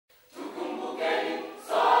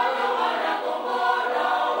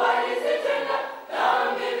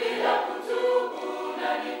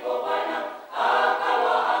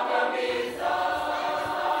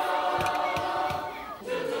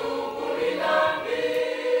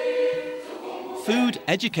Food,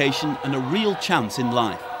 education and a real chance in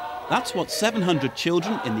life. That's what 700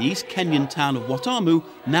 children in the East Kenyan town of Watamu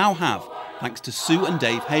now have, thanks to Sue and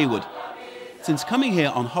Dave Hayward. Since coming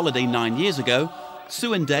here on holiday 9 years ago,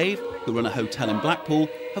 Sue and Dave, who run a hotel in Blackpool,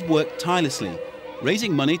 have worked tirelessly,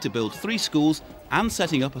 raising money to build 3 schools and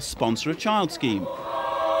setting up a Sponsor a Child scheme.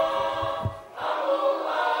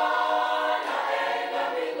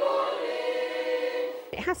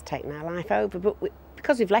 It has taken our life over, but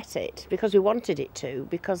because we've let it, because we wanted it to,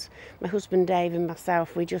 because my husband Dave and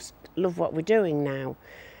myself, we just love what we're doing now,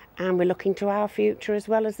 and we're looking to our future as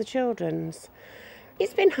well as the children's.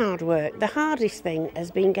 It's been hard work. The hardest thing has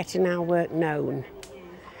been getting our work known,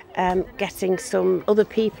 getting some other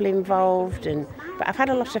people involved, but I've had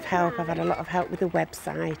a lot of help. I've had a lot of help with the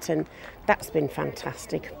website, and that's been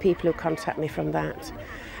fantastic, people who contact me from that.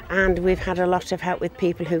 And we've had a lot of help with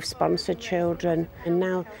people who've sponsored children, and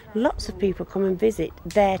now lots of people come and visit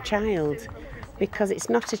their child, because it's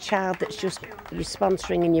not a child that's just you're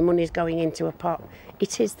sponsoring and your money's going into a pot.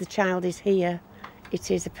 It is, the child is here.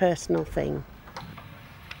 It is a personal thing.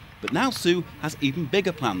 But now Sue has even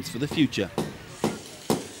bigger plans for the future.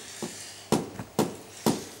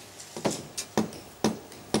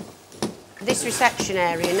 This reception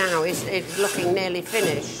area now is looking nearly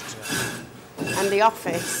finished, and the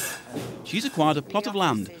office. She's acquired a plot of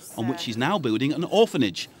land on which she's now building an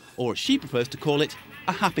orphanage, or as she prefers to call it,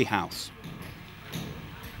 a happy house.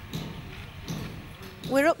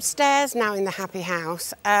 We're upstairs now in the happy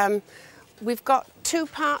house. We've got 2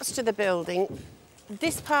 parts to the building.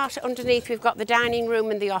 This part underneath we've got the dining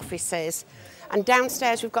room and the offices, and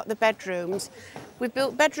downstairs we've got the bedrooms. We've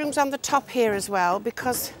built bedrooms on the top here as well,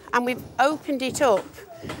 and we've opened it up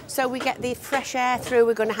so we get the fresh air through.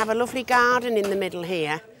 We're going to have a lovely garden in the middle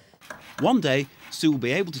here. One day, Sue will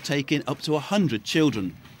be able to take in up to 100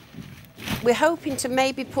 children. We're hoping to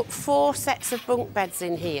maybe put 4 sets of bunk beds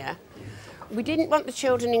in here. We didn't want the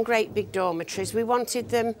children in great big dormitories. We wanted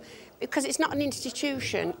them, because it's not an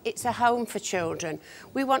institution, it's a home for children.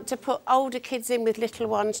 We want to put older kids in with little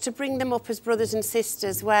ones to bring them up as brothers and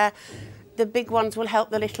sisters, where the big ones will help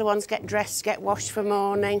the little ones get dressed, get washed for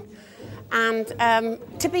morning, and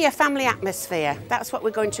to be a family atmosphere. That's what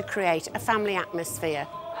we're going to create, a family atmosphere.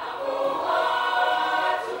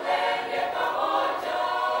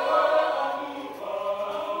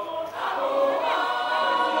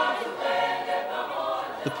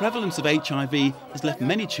 The prevalence of HIV has left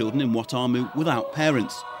many children in Watamu without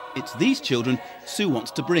parents. It's these children Sue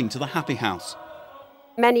wants to bring to the happy house.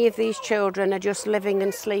 Many of these children are just living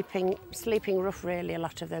and sleeping rough, really, a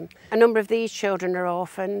lot of them. A number of these children are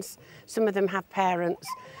orphans. Some of them have parents.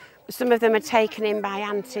 Some of them are taken in by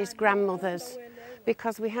aunties, grandmothers,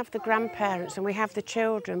 because we have the grandparents and we have the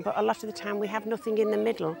children, but a lot of the time we have nothing in the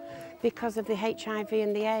middle because of the HIV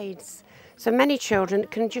and the AIDS. So many children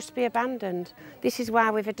can just be abandoned. This is why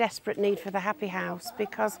we've a desperate need for the happy house,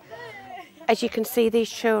 because as you can see, these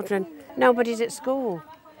children, nobody's at school.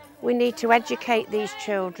 We need to educate these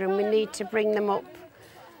children. We need to bring them up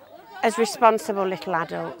as responsible little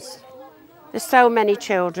adults. There's so many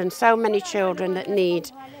children that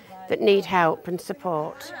need help and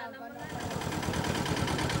support.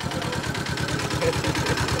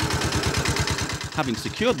 Having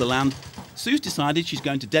secured the land, Sue's decided she's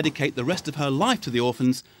going to dedicate the rest of her life to the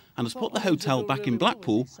orphans and has put the hotel back in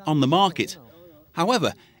Blackpool on the market.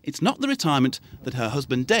 However, it's not the retirement that her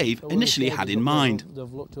husband Dave initially had in mind.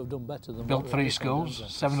 Built 3 schools,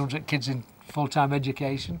 700 kids in full-time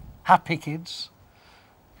education, happy kids.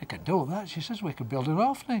 We can do that. She says we could build an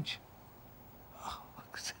orphanage. Oh,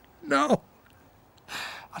 no.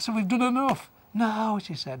 I said, we've done enough. No,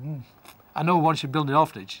 she said. I know once you build an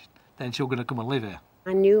orphanage, then she's going to come and live here.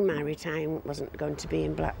 I knew my retirement wasn't going to be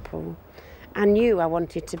in Blackpool. I knew I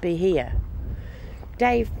wanted to be here.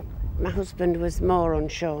 Dave, my husband, was more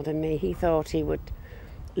unsure than me. He thought he would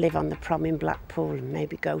live on the prom in Blackpool and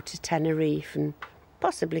maybe go to Tenerife and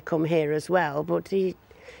possibly come here as well, but he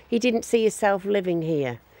didn't see himself living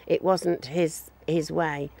here. It wasn't his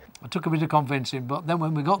way. I took a bit of convincing, but then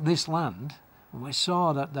when we got this land, we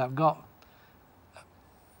saw that they've got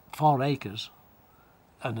 4 acres,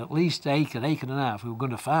 and at least acre and a half we were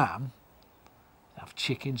going to farm, have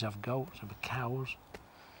chickens, have goats, have cows,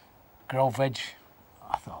 grow veg.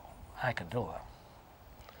 I thought, I can do that.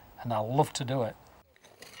 And I love to do it.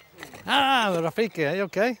 Rafiki, are you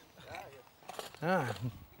okay?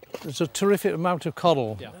 There's a terrific amount of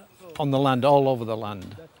coral on the land, all over the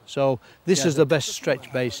land. So this is the best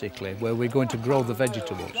stretch, basically, where we're going to grow the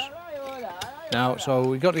vegetables. Now, so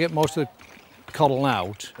we've got to get most of the coral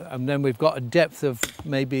out, and then we've got a depth of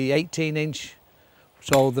maybe 18-inch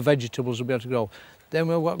so the vegetables will be able to grow. Then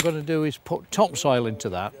what we're going to do is put topsoil into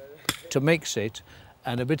that to mix it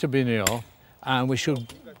and a bit of manure, and we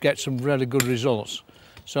should get some really good results.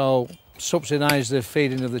 So subsidise the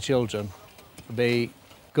feeding of the children will be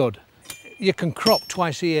good. You can crop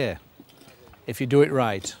twice a year if you do it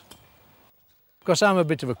right. Because I'm a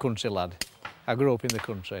bit of a country lad. I grew up in the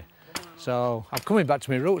country. So I'm coming back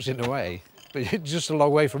to my roots in a way, but it's just a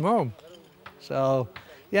long way from home. So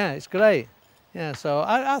yeah, it's great. Yeah, so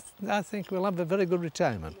I think we'll have a very good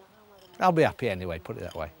retirement. I'll be happy anyway, put it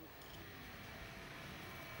that way.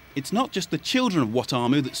 It's not just the children of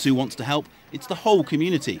Watamu that Sue wants to help, it's the whole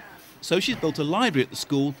community. So she's built a library at the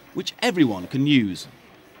school which everyone can use.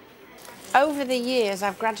 Over the years,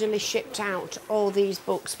 I've gradually shipped out all these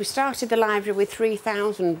books. We started the library with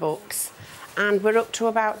 3,000 books, and we're up to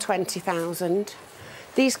about 20,000.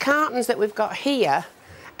 These cartons that we've got here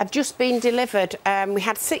have just been delivered. We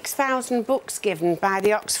had 6,000 books given by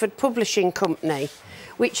the Oxford Publishing Company,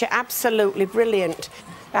 which are absolutely brilliant.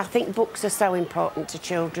 I think books are so important to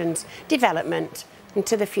children's development and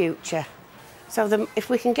to the future. So if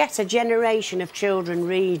we can get a generation of children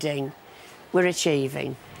reading, we're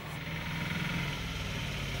achieving.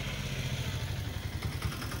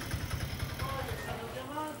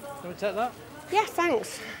 Can we take that? Yeah,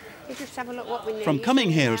 thanks. You just have a look what we need. From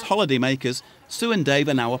coming here as holidaymakers, Sue and Dave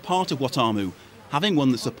are now a part of Watamu, having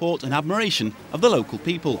won the support and admiration of the local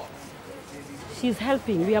people. She's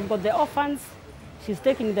helping. We have got the orphans. She's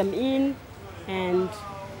taking them in, and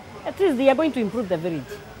at least they are going to improve the village.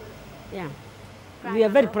 Yeah. We are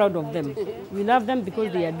very proud of them. We love them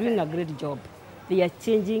because they are doing a great job. They are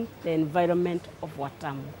changing the environment of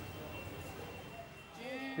Watamu.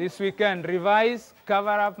 This weekend, revise,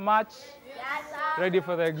 cover up much, ready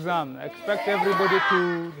for the exam. Expect everybody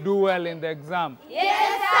to do well in the exam.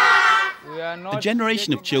 Yes, sir! We are not A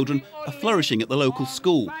generation of children are flourishing at the local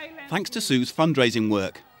school, thanks to Sue's fundraising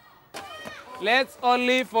work. Let's all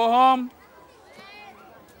leave for home.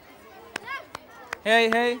 Hey,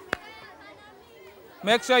 hey.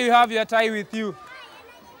 Make sure you have your tie with you.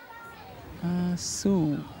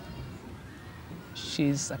 Sue,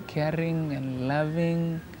 she's a caring and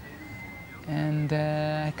loving, and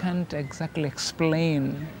I can't exactly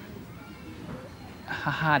explain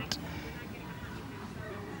her heart.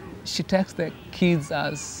 She takes the kids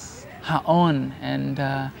as her own,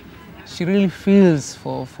 and she really feels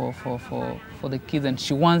for the kids, and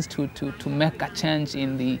she wants to make a change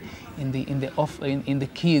in the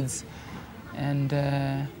kids, and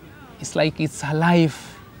it's like it's her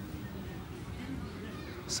life.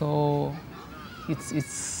 So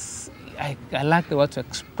I like the word to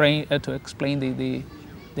explain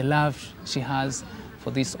the love she has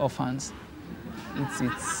for these orphans.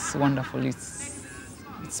 It's wonderful. It's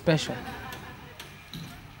special.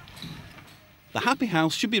 The Happy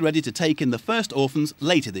House should be ready to take in the first orphans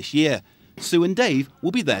later this year. Sue and Dave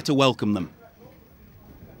will be there to welcome them.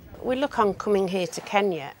 We look on coming here to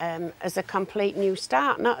Kenya as a complete new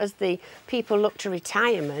start, not as the people look to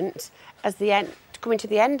retirement, as the end, coming to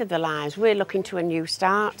the end of their lives. We're looking to a new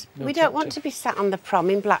start. We don't want to be sat on the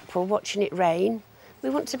prom in Blackpool watching it rain.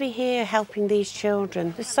 We want to be here helping these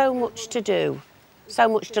children. There's so much to do, so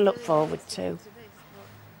much to look forward to.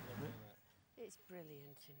 It's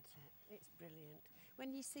brilliant, isn't it? It's brilliant.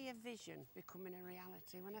 When you see a vision becoming a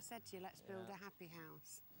reality, when I said to you, let's build a happy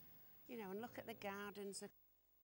house, you know, and look at the gardens.